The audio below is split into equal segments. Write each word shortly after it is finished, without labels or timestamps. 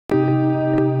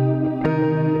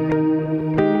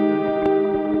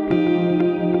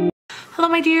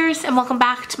my dears, and welcome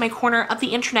back to my corner of the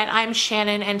internet. I'm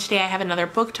Shannon, and today I have another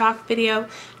book talk video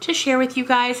to share with you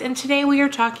guys. And today we are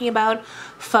talking about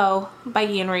Foe by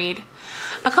Iain Reid.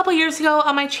 A couple years ago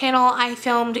on my channel, I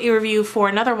filmed a review for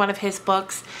another one of his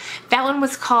books. That one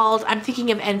was called I'm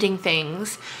Thinking of Ending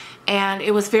Things, and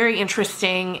it was very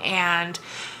interesting. And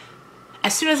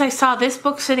as soon as I saw this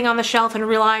book sitting on the shelf and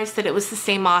realized that it was the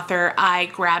same author, I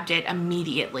grabbed it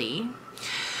immediately.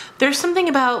 There's something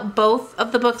about both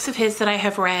of the books of his that I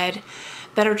have read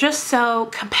that are just so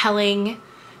compelling,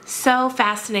 so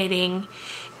fascinating,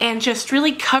 and just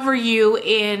really cover you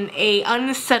in a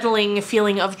unsettling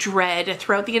feeling of dread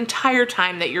throughout the entire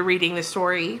time that you're reading the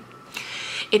story.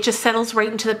 It just settles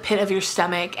right into the pit of your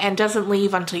stomach and doesn't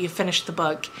leave until you finish the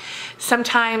book.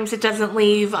 Sometimes it doesn't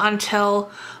leave until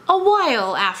a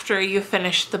while after you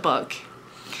finish the book.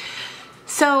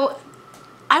 So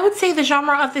I would say the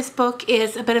genre of this book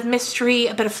is a bit of mystery,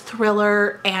 a bit of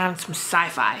thriller, and some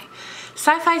sci-fi.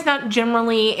 Sci-fi is not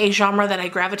generally a genre that I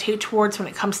gravitate towards when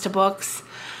it comes to books.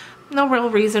 No real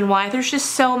reason why. There's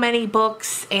just so many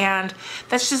books, and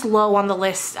that's just low on the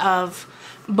list of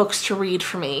books to read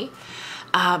for me.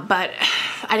 But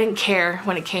I didn't care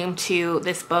when it came to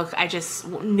this book. I just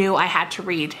knew I had to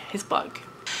read his book.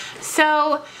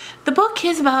 So the book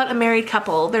is about a married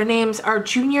couple. Their names are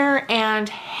Junior and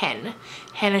Hen.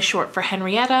 Hen is short for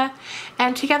Henrietta,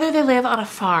 and together they live on a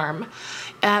farm.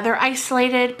 They're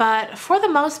isolated, but for the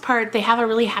most part they have a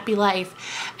really happy life,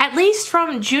 at least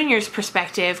from Junior's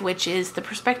perspective, which is the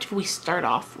perspective we start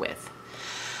off with.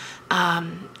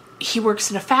 He works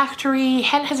in a factory.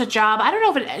 Hen has a job. I don't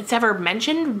know if it's ever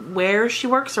mentioned where she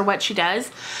works or what she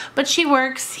does, but she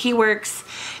works, he works.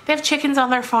 They have chickens on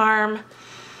their farm.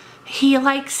 He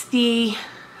likes the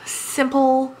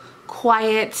simple,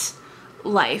 quiet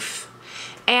life.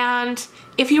 And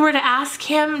if you were to ask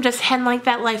him, does Hen like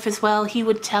that life as well, he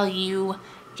would tell you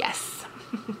yes.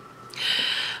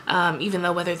 Even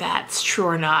though whether that's true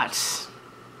or not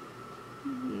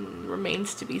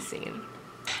remains to be seen.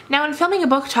 Now, in filming a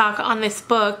book talk on this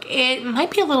book, it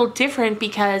might be a little different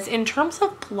because in terms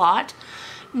of plot,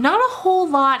 not a whole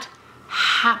lot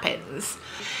happens.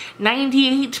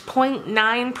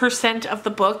 98.9% of the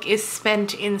book is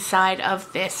spent inside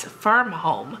of this farm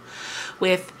home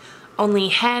with only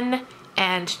Hen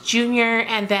and Junior,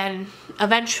 and then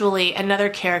eventually another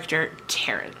character,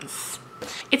 Terrence.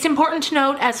 It's important to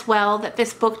note as well that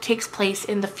this book takes place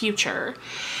in the future.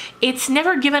 It's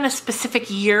never given a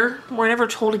specific year. We're never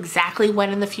told exactly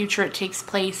when in the future it takes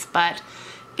place, but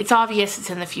it's obvious it's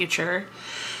in the future.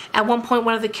 At one point,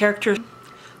 one of the characters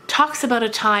talks about a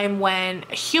time when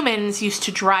humans used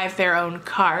to drive their own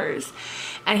cars.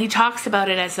 And he talks about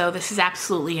it as though this is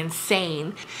absolutely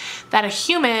insane. That a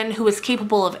human who was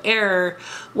capable of error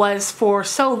was for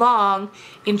so long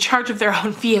in charge of their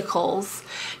own vehicles.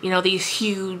 You know, these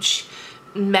huge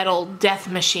metal death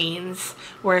machines.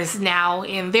 Whereas now,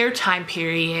 in their time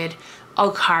period, all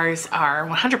cars are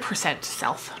 100%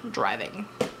 self-driving.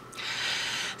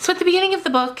 So at the beginning of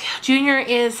the book, Junior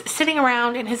is sitting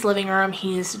around in his living room.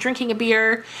 He's drinking a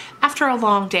beer after a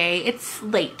long day. It's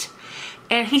late.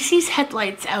 And he sees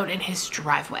headlights out in his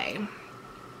driveway.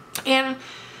 And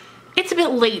it's a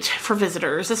bit late for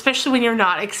visitors, especially when you're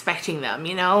not expecting them,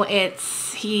 you know?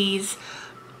 He's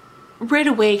right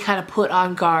away kind of put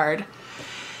on guard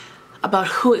about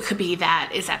who it could be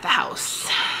that is at the house.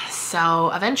 So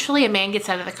eventually a man gets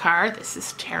out of the car. This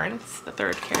is Terrence, the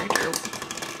third character.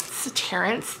 This is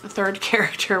Terrence, the third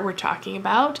character we're talking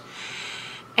about.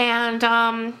 And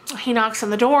he knocks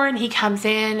on the door and he comes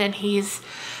in and he's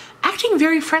acting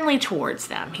very friendly towards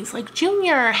them. He's like,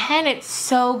 Junior, Hen, it's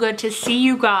so good to see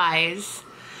you guys.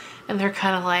 And they're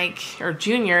kind of like, or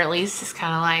Junior at least is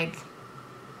kind of like,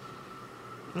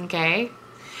 okay.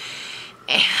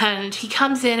 And he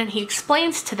comes in and he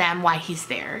explains to them why he's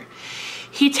there.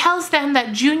 He tells them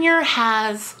that Junior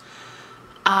has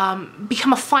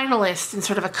become a finalist in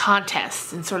sort of a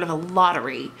contest, in sort of a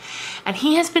lottery. And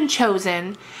he has been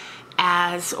chosen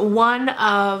as one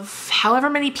of however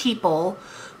many people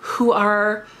who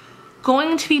are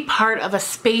going to be part of a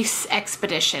space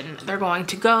expedition. They're going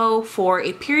to go for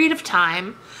a period of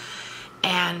time,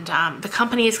 and the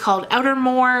company is called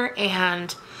Outermore,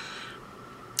 and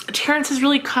Terrence is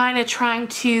really kind of trying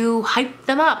to hype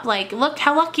them up, like, look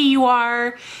how lucky you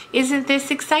are, isn't this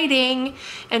exciting?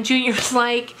 And Junior's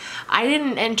like, I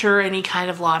didn't enter any kind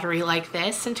of lottery like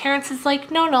this. And Terrence is like,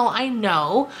 no, I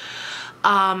know.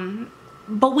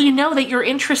 But we know that you're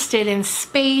interested in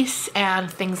space and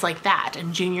things like that.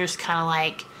 And Junior's kind of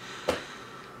like,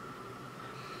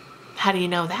 How do you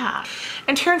know that?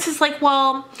 And Terrence is like,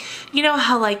 well, you know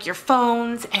how like your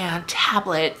phones and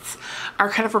tablets are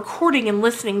kind of recording and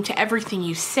listening to everything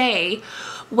you say?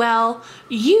 Well,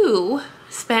 you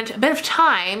spent a bit of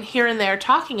time here and there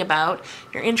talking about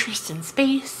your interest in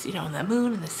space, you know, the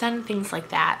moon and the sun, things like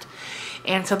that.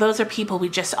 And so those are people we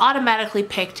just automatically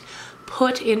picked,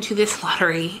 put into this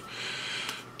lottery.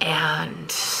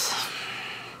 And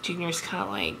Junior's kind of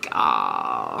like,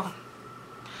 oh,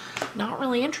 not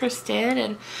really interested.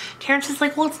 And Terrence is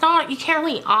like, well, it's not, you can't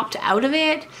really opt out of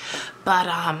it, but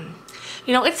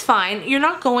you know, it's fine. You're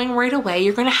not going right away.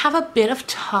 You're going to have a bit of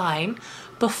time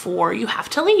before you have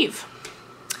to leave.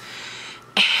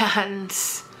 And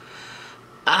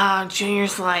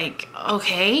Junior's like,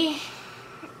 okay.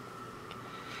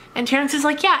 And Terrence is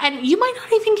like, yeah, and you might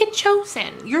not even get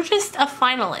chosen. You're just a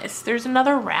finalist. There's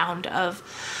another round of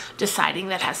deciding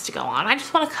that has to go on. I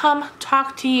just want to come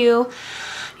talk to you,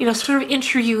 you know, sort of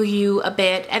interview you a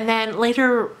bit, and then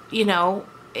later, you know,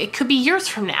 it could be years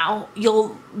from now,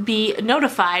 you'll be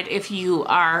notified if you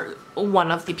are one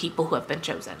of the people who have been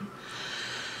chosen.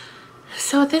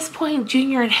 So at this point,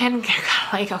 Junior and Hen are kind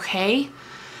of like, okay,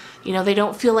 you know, they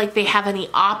don't feel like they have any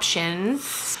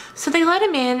options. So they let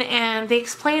him in and they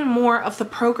explain more of the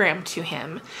program to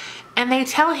him. And they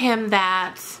tell him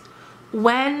that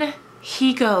when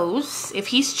he goes, if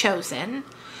he's chosen,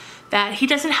 that he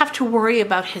doesn't have to worry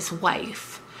about his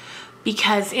wife,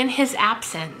 because in his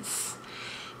absence,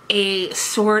 a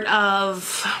sort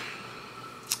of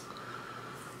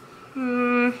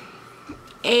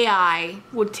AI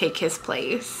would take his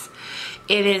place.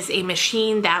 It is a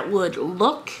machine that would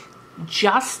look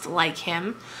just like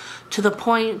him, to the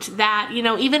point that, you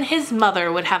know, even his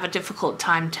mother would have a difficult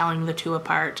time telling the two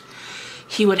apart.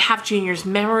 He would have Junior's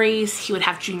memories, he would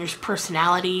have Junior's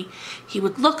personality, he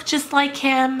would look just like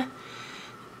him,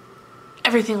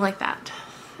 everything like that.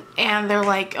 And they're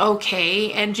like,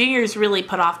 okay. And Junior's really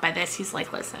put off by this. He's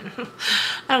like, listen,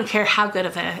 I don't care how good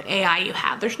of an AI you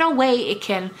have. There's no way it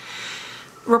can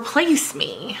replace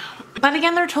me. But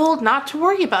again, they're told not to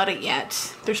worry about it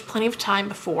yet. There's plenty of time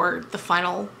before the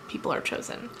final people are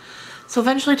chosen. So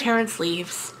eventually Terrence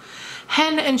leaves.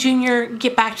 Hen and Junior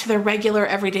get back to their regular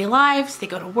everyday lives. They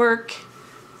go to work.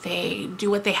 They do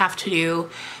what they have to do.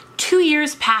 2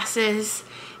 years passes,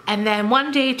 and then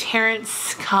one day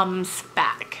Terrence comes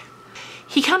back.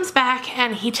 He comes back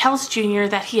and he tells Junior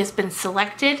that he has been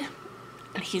selected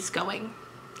and he's going.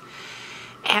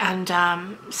 And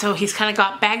so he's kind of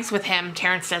got bags with him,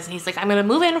 Terrence does, and he's like, I'm going to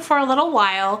move in for a little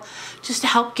while just to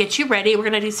help get you ready. We're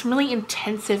going to do some really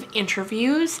intensive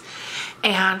interviews,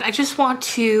 and I just want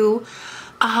to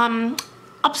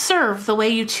observe the way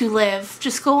you two live.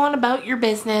 Just go on about your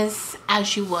business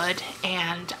as you would,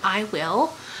 and I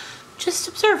will just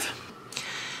observe.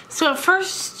 So at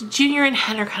first, Junior and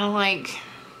Hen are kind of like,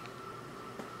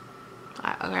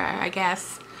 I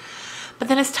guess. But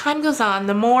then as time goes on,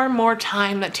 the more and more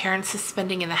time that Terrence is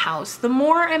spending in the house, the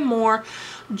more and more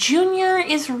Junior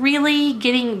is really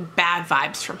getting bad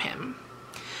vibes from him.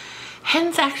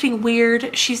 Hen's acting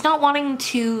weird. She's not wanting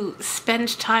to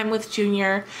spend time with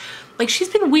Junior. Like, she's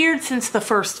been weird since the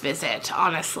first visit,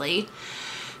 honestly.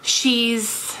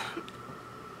 She's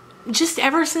just,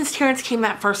 ever since Terrence came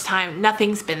that first time,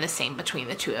 nothing's been the same between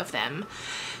the two of them.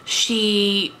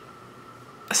 She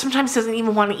sometimes doesn't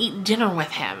even want to eat dinner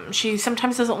with him. She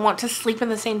sometimes doesn't want to sleep in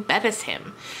the same bed as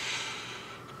him.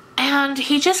 And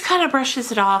he just kind of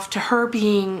brushes it off to her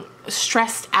being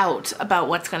stressed out about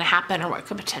what's going to happen or what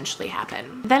could potentially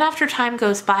happen. Then after time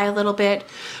goes by a little bit,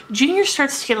 Junior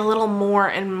starts to get a little more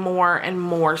and more and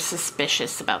more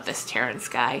suspicious about this Terrence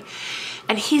guy.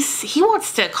 And he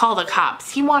wants to call the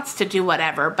cops. He wants to do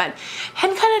whatever. But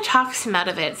Hen kind of talks him out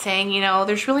of it, saying, you know,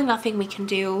 there's really nothing we can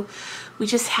do. We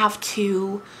just have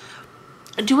to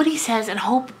do what he says and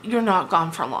hope you're not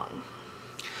gone for long.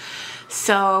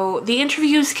 So the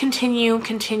interviews continue.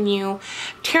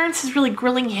 Terrence is really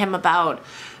grilling him about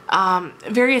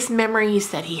various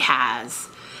memories that he has.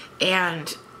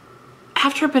 And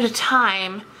after a bit of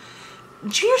time,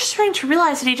 Junior's starting to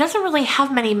realize that he doesn't really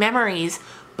have many memories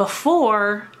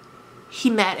before he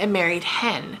met and married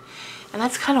Hen. And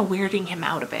that's kind of weirding him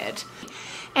out a bit.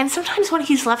 And sometimes when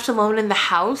he's left alone in the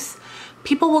house,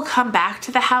 people will come back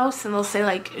to the house and they'll say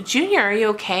like, Junior, are you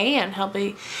okay? And he'll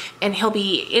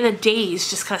be in a daze,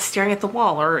 just kind of staring at the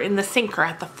wall or in the sink or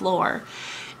at the floor.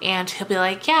 And he'll be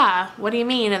like, yeah, what do you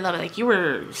mean? And they'll be like, you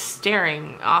were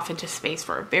staring off into space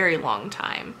for a very long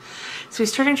time. So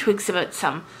he's starting to exhibit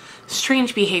some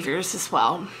strange behaviors as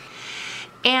well.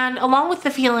 And along with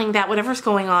the feeling that whatever's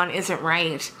going on isn't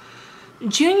right,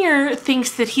 Junior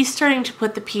thinks that he's starting to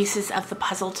put the pieces of the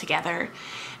puzzle together.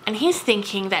 And he's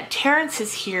thinking that Terrence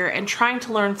is here and trying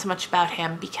to learn so much about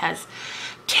him because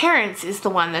Terrence is the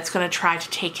one that's going to try to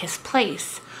take his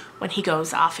place when he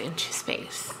goes off into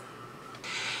space.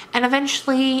 And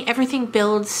eventually everything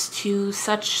builds to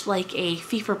such like a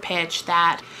fever pitch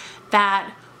that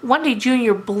one day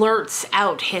Junior blurts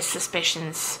out his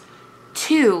suspicions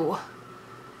to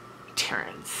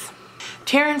Terrence.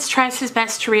 Terrence tries his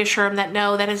best to reassure him that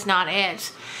no, that is not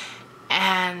it.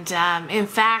 And in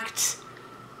fact,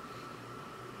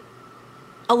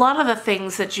 a lot of the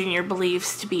things that Junior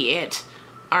believes to be it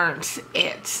aren't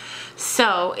it.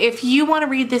 So if you want to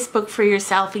read this book for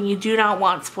yourself and you do not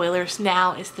want spoilers,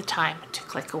 now is the time to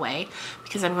click away,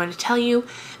 because I'm going to tell you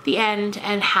the end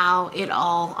and how it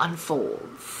all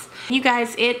unfolds. You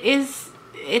guys,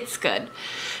 it's good.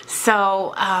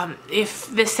 So if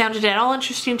this sounded at all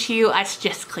interesting to you, I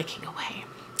suggest clicking away.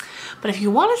 But if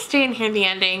you want to stay and hear the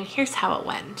ending, here's how it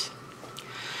went.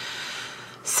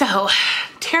 So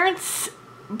Terrence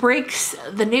breaks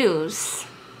the news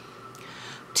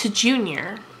to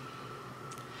Junior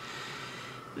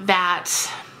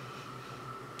that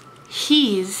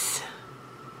he's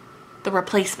the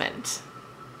replacement.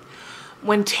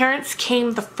 When Terrence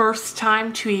came the first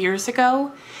time 2 years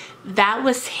ago, that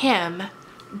was him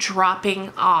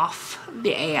dropping off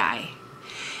the AI.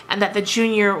 And that the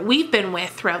Junior we've been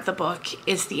with throughout the book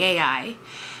is the AI.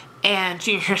 And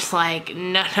Junior's like,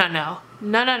 no.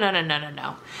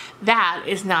 That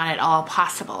is not at all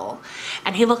possible.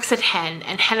 And he looks at Hen,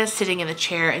 and Hen is sitting in the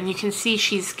chair, and you can see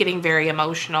she's getting very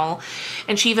emotional.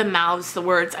 And she even mouths the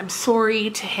words, "I'm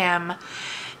sorry," to him.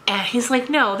 And he's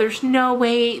like, no, there's no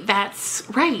way that's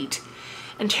right.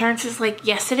 And Terrence is like,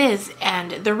 yes, it is.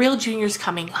 And the real Junior's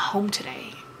coming home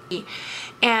today.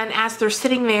 And as they're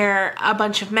sitting there, a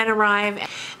bunch of men arrive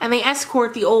and they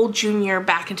escort the old Junior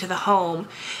back into the home.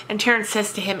 And Terrence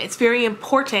says to him, it's very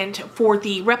important for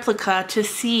the replica to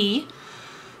see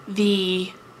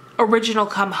the original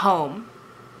come home.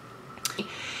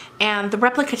 And the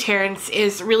replica Terrence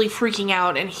is really freaking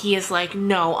out, and he is like,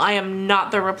 no, I am not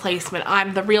the replacement.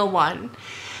 I'm the real one.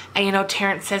 And you know,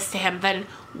 Terrence says to him, then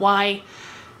why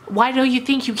do you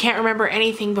think you can't remember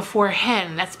anything before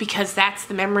Hen? That's because that's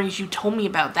the memories you told me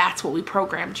about. That's what we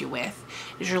programmed you with,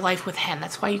 is your life with Hen.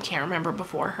 That's why you can't remember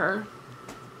before her.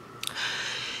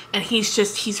 And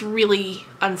he's really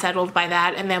unsettled by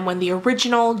that. And then when the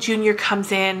original Junior comes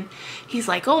in, he's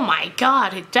like, oh my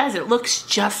God, it does. It looks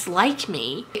just like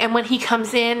me. And when he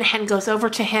comes in, Hen goes over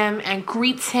to him and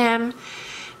greets him.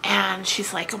 And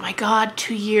she's like, oh my God,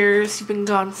 2 years, you've been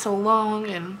gone so long.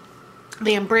 And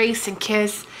they embrace and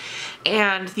kiss.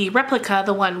 And the replica,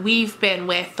 the one we've been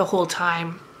with the whole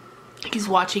time, he's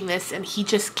watching this and he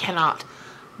just cannot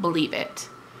believe it.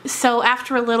 So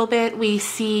after a little bit, we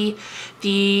see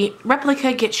the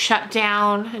replica get shut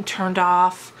down and turned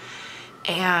off,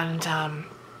 and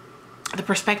the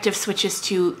perspective switches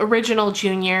to original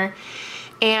Junior,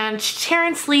 and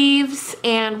Terrence leaves,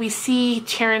 and we see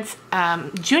Terrence,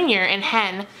 Junior and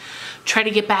Hen try to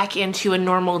get back into a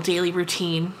normal daily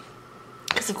routine,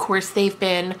 because of course they've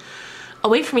been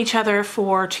away from each other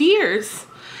for 2 years.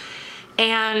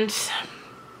 And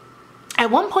at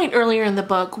one point earlier in the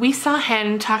book, we saw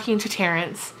Hen talking to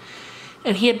Terrence,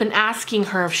 and he had been asking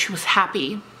her if she was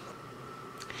happy.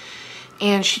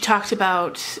 And she talked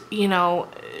about, you know,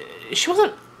 she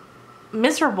wasn't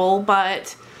miserable,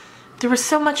 but there was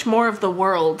so much more of the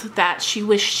world that she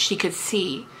wished she could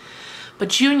see. But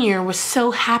Junior was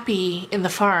so happy in the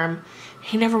farm,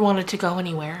 he never wanted to go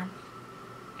anywhere.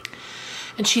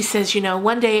 And she says, you know,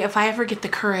 one day if I ever get the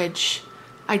courage,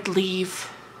 I'd leave.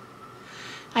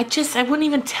 I wouldn't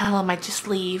even tell him, I'd just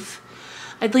leave.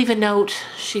 I'd leave a note,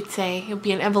 she'd say. It would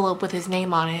be an envelope with his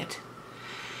name on it.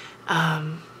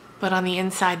 But on the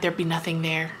inside, there'd be nothing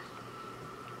there.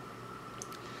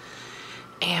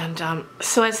 And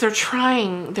so as they're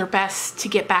trying their best to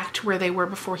get back to where they were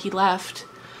before he left,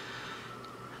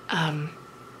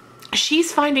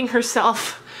 she's finding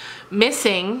herself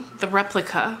missing the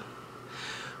replica,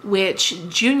 which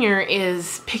Junior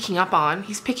is picking up on.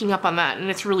 He's picking up on that, and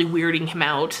it's really weirding him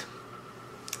out.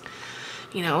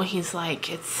 You know, he's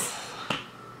like, it's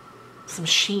some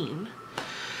sheen.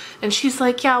 And she's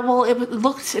like, yeah, well, it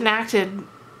looked and acted,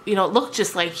 you know, it looked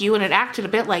just like you, and it acted a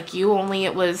bit like you, only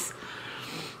it was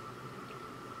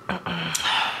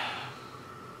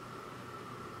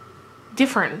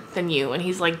different than you. And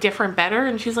he's like, different better?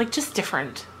 And she's like, just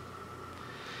different.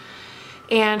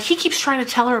 And he keeps trying to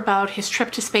tell her about his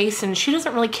trip to space, and she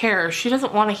doesn't really care. She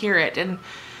doesn't want to hear it, and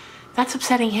that's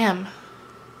upsetting him.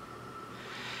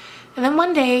 And then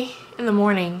one day in the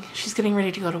morning, she's getting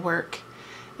ready to go to work,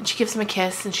 And she gives him a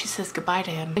kiss and she says goodbye to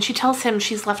him. And she tells him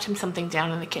she's left him something down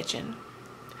in the kitchen.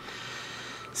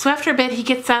 So after a bit, he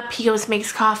gets up, he goes,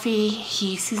 makes coffee,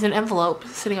 he sees an envelope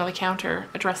sitting on the counter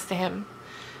addressed to him.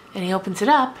 And he opens it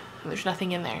up, and there's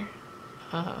nothing in there.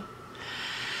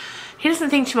 He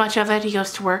doesn't think too much of it, he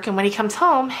goes to work, and when he comes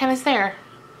home, Hen is there.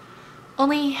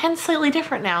 Only Hen's slightly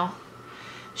different now.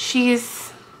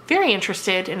 She's very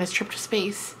interested in his trip to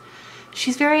space.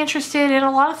 She's very interested in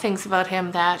a lot of things about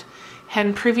him that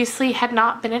Hen previously had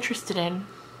not been interested in.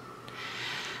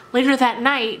 Later that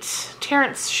night,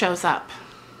 Terrence shows up.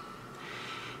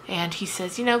 And he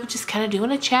says, you know, just kind of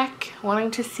doing a check,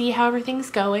 wanting to see how everything's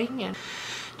going. And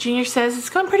Junior says, it's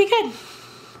going pretty good.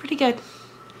 Pretty good.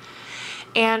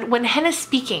 And when Hen is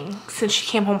speaking, since she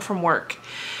came home from work,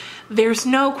 there's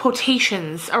no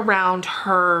quotations around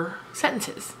her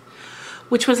sentences,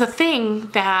 which was a thing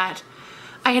that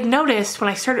I had noticed when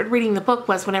I started reading the book.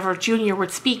 Was whenever Junior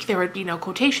would speak, there would be no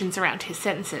quotations around his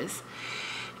sentences.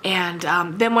 And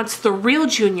then once the real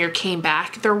Junior came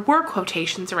back, there were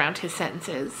quotations around his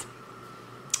sentences.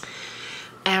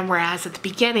 And whereas at the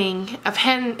beginning of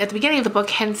the book,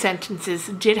 Hen's sentences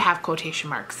did have quotation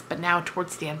marks, but now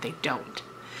towards the end they don't.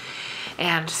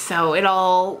 And so it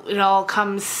all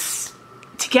comes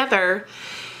together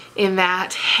in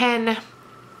that Hen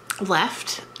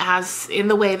left as in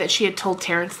the way that she had told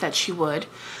Terrence that she would.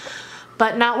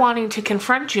 But not wanting to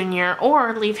confront Junior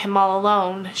or leave him all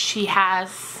alone, she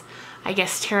has, I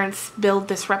guess, Terrence build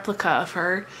this replica of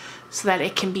her so that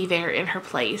it can be there in her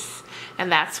place.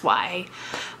 And that's why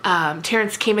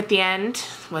Terrence came at the end,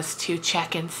 was to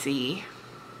check and see,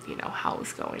 you know, how it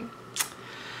was going.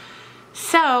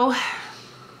 So,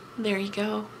 there you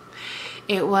go.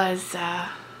 It was a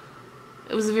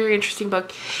very interesting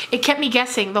book. It kept me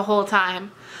guessing the whole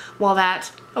time while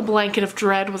a blanket of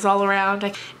dread was all around.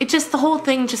 The whole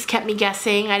thing just kept me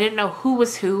guessing. I didn't know who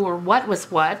was who or what was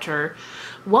what or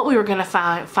what we were going to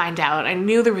find out. I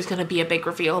knew there was going to be a big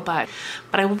reveal, but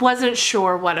I wasn't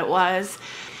sure what it was.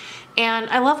 And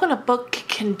I love when a book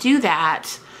can do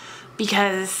that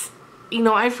because, you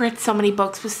know, I've read so many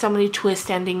books with so many twist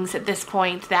endings at this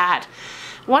point that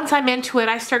once I'm into it,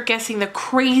 I start guessing the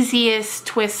craziest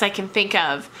twists I can think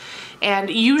of.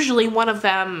 And usually one of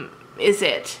them is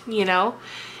it, you know?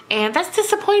 And that's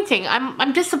disappointing.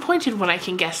 I'm disappointed when I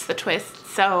can guess the twist.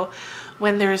 So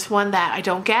when there's one that I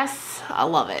don't guess, I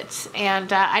love it.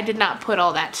 And I did not put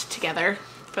all that together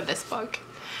for this book.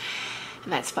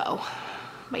 And that's Foe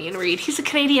by Iain Reid. He's a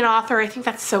Canadian author. I think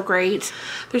that's so great.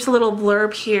 There's a little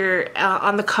blurb here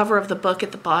on the cover of the book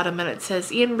at the bottom, and it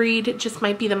says, Iain Reid just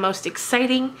might be the most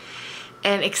exciting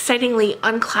and excitingly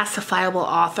unclassifiable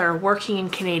author working in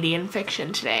Canadian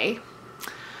fiction today.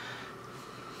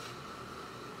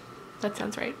 That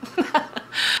sounds right. I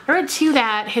read too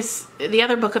that the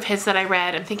other book of his that I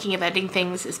read, I'm Thinking of Ending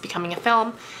Things, is becoming a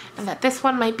film, and that this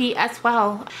one might be as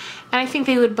well. And I think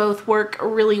they would both work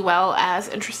really well as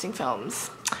interesting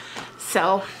films.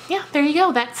 So yeah, there you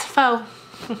go. That's Foe.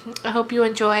 I hope you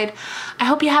enjoyed. I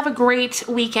hope you have a great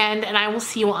weekend, and I will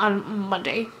see you on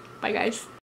Monday. Bye guys.